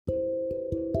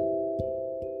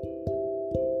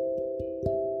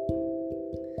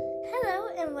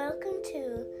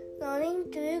to Learning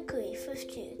Through Grief with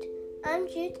Jude. I'm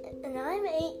Jude and I'm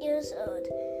 8 years old.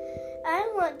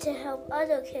 I want to help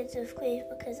other kids with grief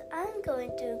because I'm going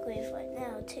through grief right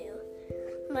now too.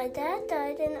 My dad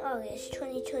died in August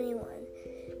 2021.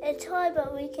 It's hard,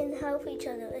 but we can help each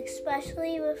other,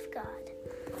 especially with God.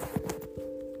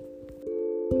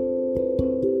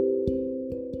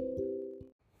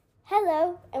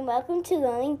 Hello, and welcome to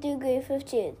Learning Through Grief with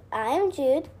Jude. I'm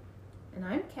Jude. And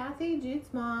I'm Kathy,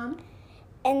 Jude's mom.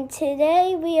 And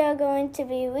today we are going to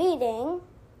be reading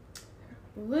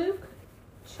Luke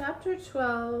chapter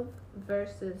 12,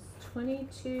 verses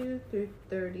 22 through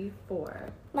 34.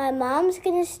 My mom's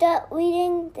going to start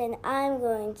reading, then I'm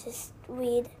going to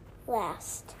read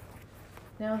last.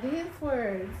 Now these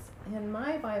words in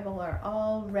my Bible are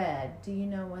all red. Do you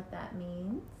know what that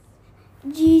means?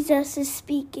 Jesus is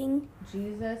speaking.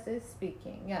 Jesus is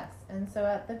speaking, yes. And so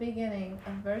at the beginning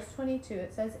of verse 22,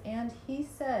 it says, "And he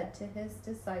said to his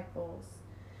disciples,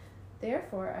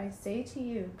 Therefore I say to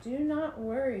you, do not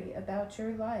worry about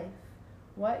your life,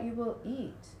 what you will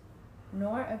eat,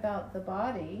 nor about the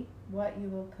body, what you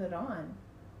will put on.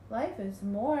 Life is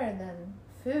more than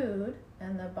food,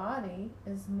 and the body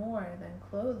is more than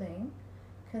clothing.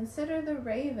 Consider the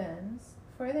ravens,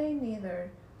 for they neither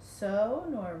sow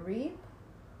nor reap,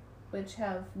 which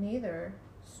have neither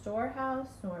storehouse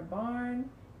nor barn,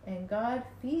 and God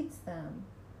feeds them.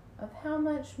 Of how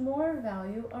much more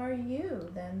value are you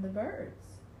than the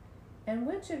birds? And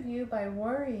which of you by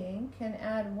worrying can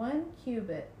add 1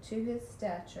 cubit to his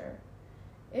stature?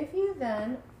 If you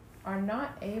then are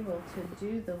not able to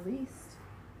do the least,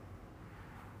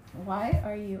 why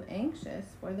are you anxious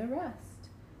for the rest?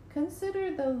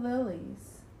 Consider the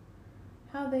lilies,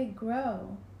 how they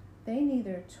grow. They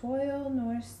neither toil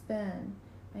nor spin,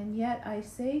 and yet I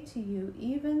say to you,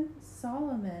 even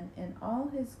Solomon in all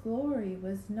his glory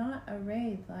was not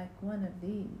arrayed like one of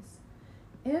these.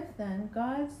 If then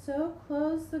God so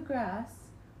clothes the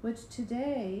grass, which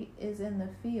today is in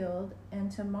the field, and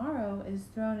tomorrow is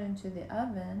thrown into the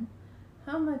oven,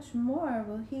 how much more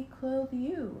will he clothe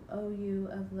you, O you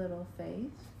of little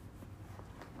faith?"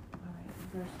 All right,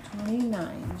 verse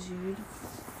 29, Jude.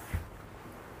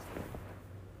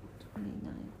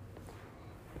 29.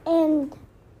 And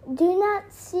do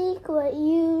not seek what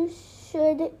you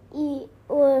should eat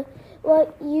or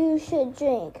what you should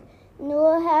drink,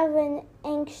 nor have an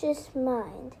anxious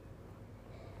mind.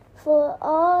 For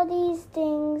all these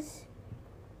things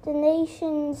the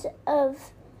nations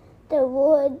of the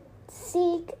world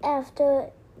seek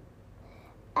after,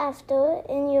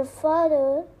 and your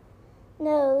Father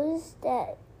knows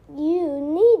that you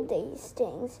need these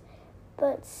things.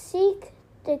 But seek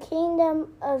the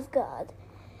kingdom of God,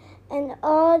 and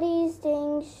all these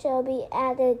things shall be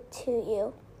added to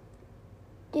you.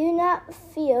 Do not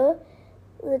fear,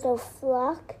 little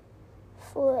flock,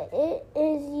 for it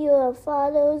is your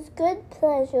Father's good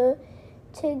pleasure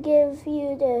to give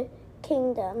you the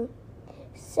kingdom.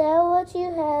 Sell what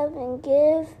you have and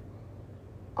give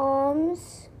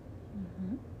alms.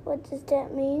 What does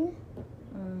that mean?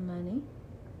 Money.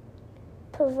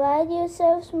 Provide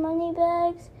yourselves money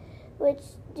bags which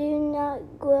do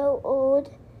not grow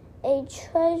old, a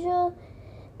treasure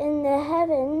in the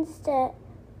heavens that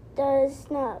does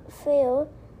not fail,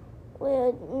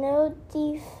 where no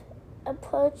thief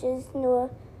approaches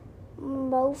nor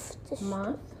moth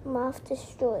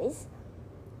destroys.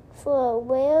 For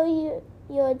where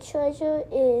your treasure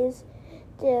is,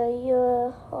 there your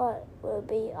heart will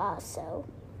be also.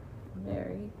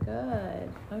 Very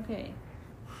good. Okay,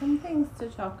 some things to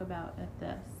talk about at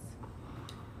this.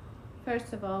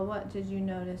 First of all, what did you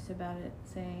notice about it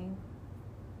saying?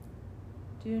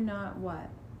 Do not what?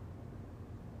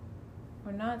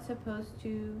 We're not supposed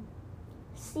to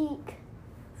seek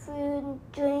food,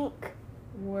 drink.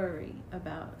 Worry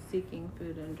about seeking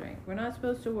food and drink. We're not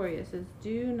supposed to worry. It says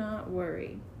do not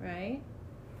worry, right?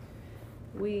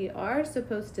 We are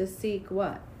supposed to seek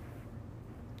what?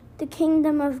 The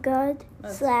kingdom of God /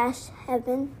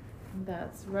 heaven.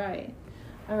 That's right.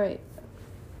 All right.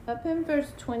 Up in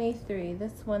verse 23,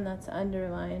 this one that's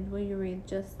underlined, will you read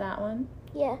just that one?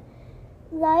 Yeah.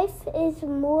 Life is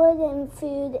more than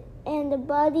food, and the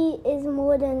body is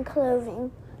more than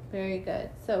clothing. Very good.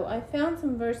 So I found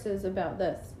some verses about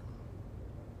this.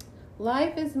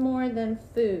 Life is more than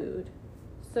food.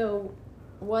 So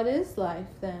what is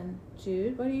life then,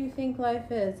 Jude? What do you think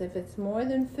life is if it's more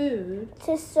than food?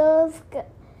 To serve God.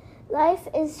 Life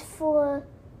is for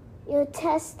your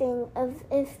testing of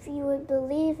if you would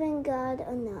believe in God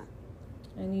or not.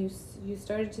 And you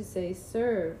started to say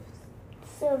serve.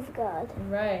 Serve God.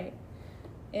 Right.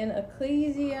 In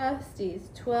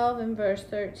Ecclesiastes 12 and verse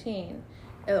 13,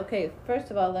 Okay, first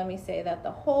of all, let me say that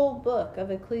the whole book of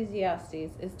Ecclesiastes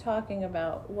is talking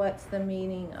about what's the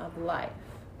meaning of life,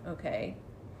 okay?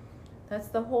 That's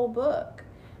the whole book.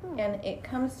 And it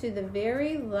comes to the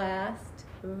very last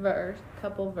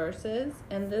couple verses,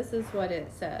 and this is what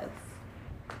it says.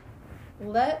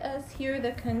 Let us hear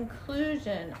the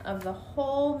conclusion of the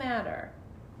whole matter.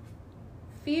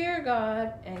 Fear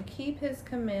God and keep his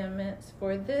commandments,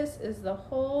 for this is the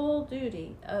whole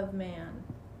duty of man.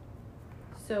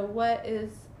 So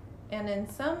and in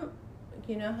some,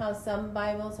 you know how some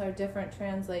Bibles are different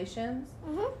translations?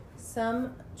 Mm-hmm.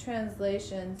 Some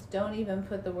translations don't even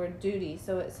put the word duty.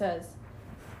 So it says,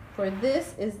 for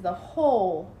this is the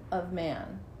whole of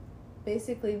man.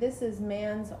 Basically, this is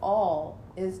man's all,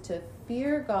 is to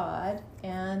fear God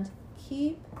and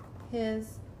keep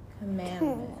his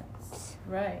commandments.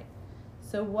 Right.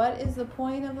 So what is the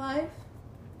point of life?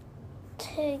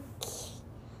 To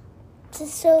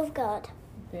serve God.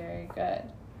 Very good.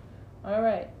 All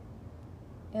right.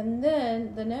 And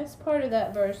then the next part of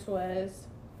that verse was,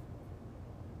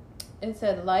 it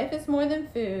said, life is more than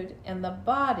food and the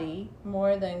body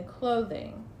more than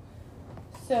clothing.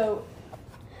 So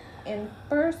in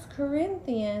 1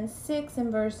 Corinthians 6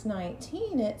 and verse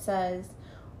 19, it says,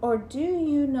 or do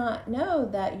you not know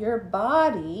that your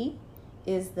body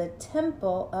is the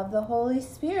temple of the Holy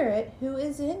Spirit who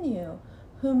is in you,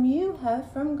 whom you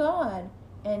have from God,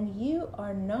 and you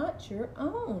are not your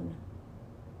own?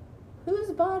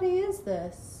 Whose body is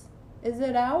this? Is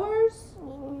it ours?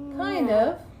 No. Kind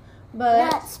of,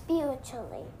 but not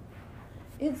spiritually.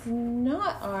 It's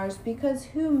not ours, because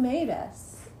who made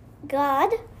us?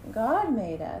 God. God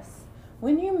made us.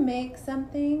 When you make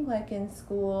something, like in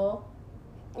school,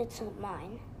 it's not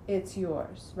mine. It's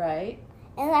yours, right?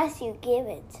 Unless you give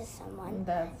it to someone.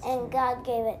 That's and true. God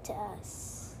gave it to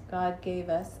us. God gave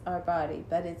us our body,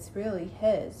 but it's really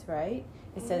his, right?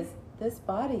 It says, this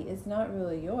body is not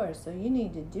really yours, so you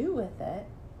need to do with it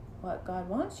what God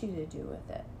wants you to do with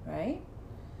it, right?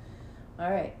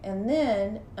 All right, and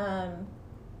then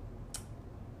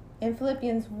in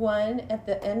Philippians 1, at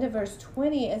the end of verse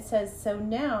 20, it says, so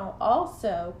now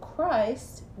also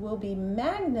Christ will be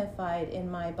magnified in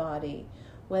my body,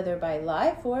 whether by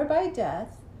life or by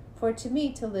death, for to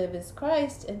me to live is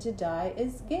Christ and to die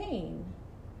is gain.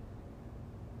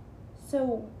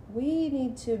 So we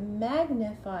need to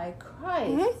magnify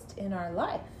Christ in our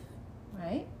life,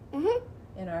 right?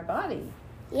 In our body.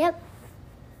 Yep.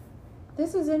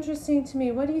 This is interesting to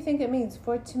me. What do you think it means?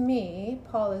 For to me,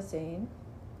 Paul is saying,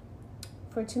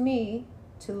 for to me,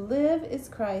 to live is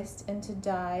Christ and to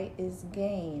die is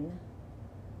gain.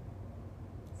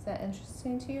 Is that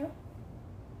interesting to you?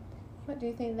 What do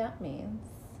you think that means?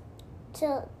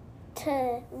 To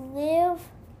live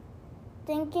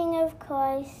thinking of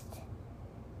Christ,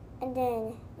 and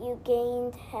then you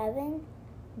gained heaven.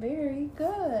 Very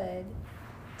good.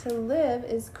 To live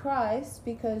is Christ,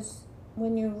 because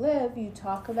when you live, you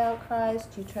talk about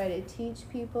Christ, you try to teach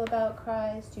people about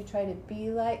Christ, you try to be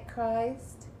like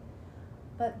Christ.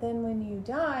 But then when you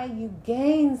die, you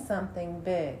gain something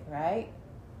big, right?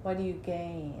 What do you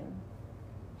gain?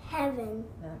 Heaven.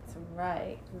 That's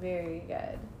right. Very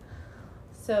good.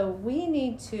 So we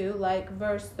need to, like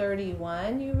verse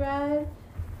 31 you read,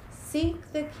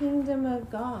 seek the kingdom of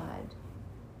God.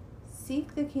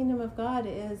 Seek the kingdom of God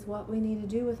is what we need to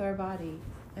do with our body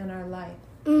and our life.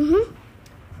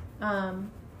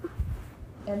 And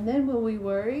then will we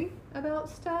worry about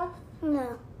stuff?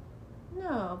 No.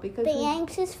 No, because be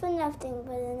anxious for nothing,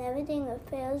 but in everything with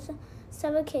prayers,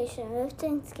 supplication, with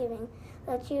thanksgiving,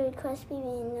 let your requests be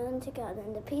made known to God,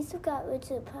 and the peace of God which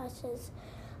surpasses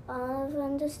all of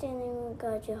understanding will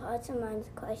guard your hearts and minds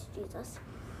in Christ Jesus.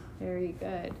 Very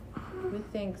good.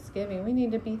 With thanksgiving, we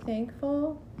need to be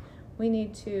thankful. We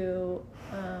need to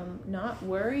not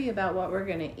worry about what we're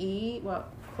going to eat,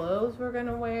 what clothes we're going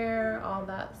to wear, all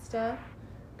that stuff.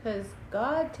 Because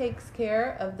God takes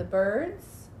care of the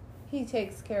birds. He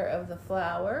takes care of the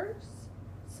flowers.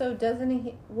 So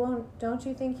don't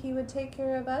you think he would take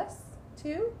care of us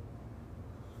too?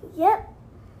 Yep.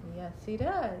 Yes, he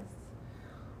does.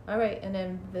 All right, and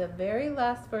then the very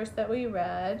last verse that we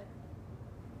read,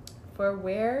 for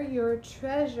where your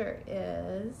treasure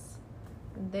is,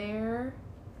 there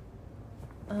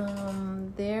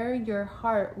your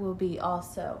heart will be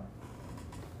also.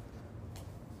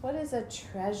 What is a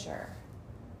treasure?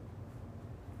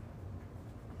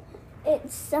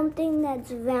 It's something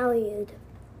that's valued.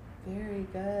 Very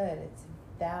good. It's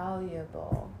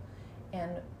valuable.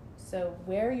 And so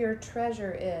where your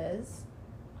treasure is,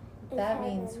 that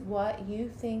means what you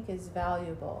think is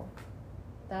valuable.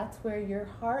 That's where your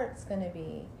heart's going to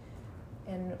be.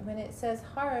 And when it says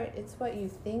heart, it's what you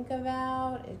think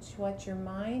about. It's what your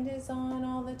mind is on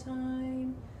all the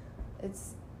time.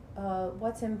 It's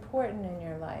what's important in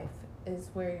your life is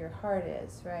where your heart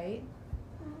is, right?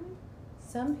 Mm-hmm.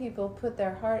 Some people put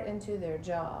their heart into their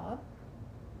job.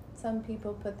 Some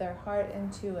people put their heart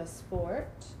into a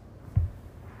sport.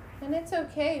 And it's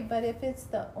okay, but if it's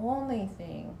the only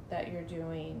thing that you're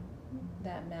doing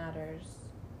that matters,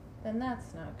 then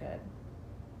that's not good.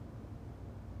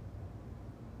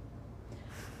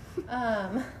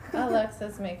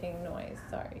 Alexa's making noise,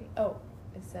 sorry. Oh,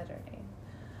 I said her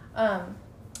name.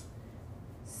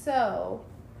 So,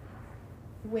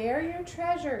 where your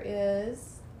treasure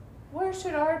is, where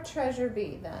should our treasure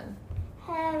be then?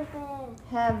 Heaven.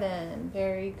 Heaven,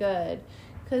 very good.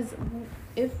 Because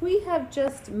if we have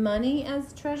just money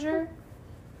as treasure,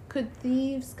 could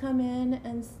thieves come in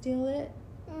and steal it?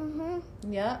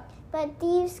 Mm-hmm. Yep. But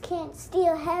thieves can't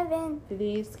steal heaven.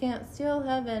 Thieves can't steal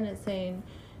heaven. It's saying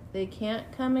they can't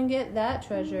come and get that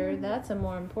treasure. Mm-hmm. That's a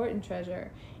more important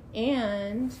treasure.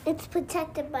 And it's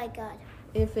protected by God.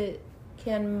 If it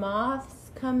can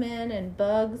moths come in and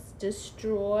bugs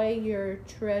destroy your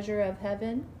treasure of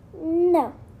heaven?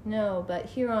 No. No, but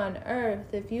here on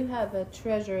earth, if you have a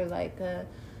treasure like a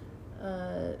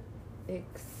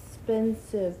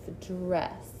expensive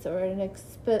dress or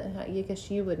I guess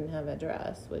you wouldn't have a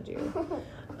dress, would you?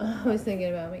 I was thinking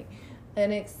about me.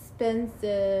 An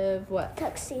expensive what?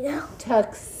 Tuxedo.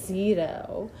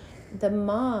 The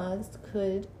moths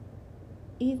could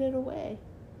eat it away.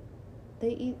 They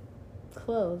eat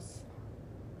clothes.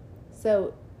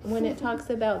 So when it talks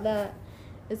about that,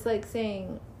 it's like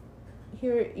saying,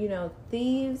 here,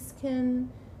 thieves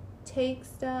can take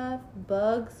stuff,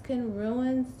 bugs can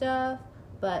ruin stuff,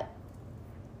 but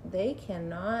they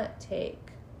cannot take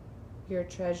your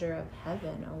treasure of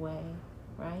heaven away,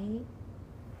 right?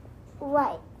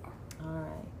 Right. All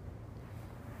right.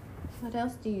 What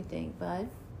else do you think, bud?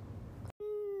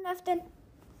 Nothing.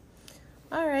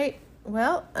 All right.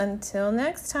 Well, until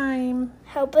next time.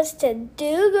 Help us to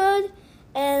do good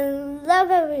and love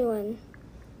everyone.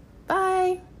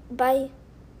 Bye. Bye.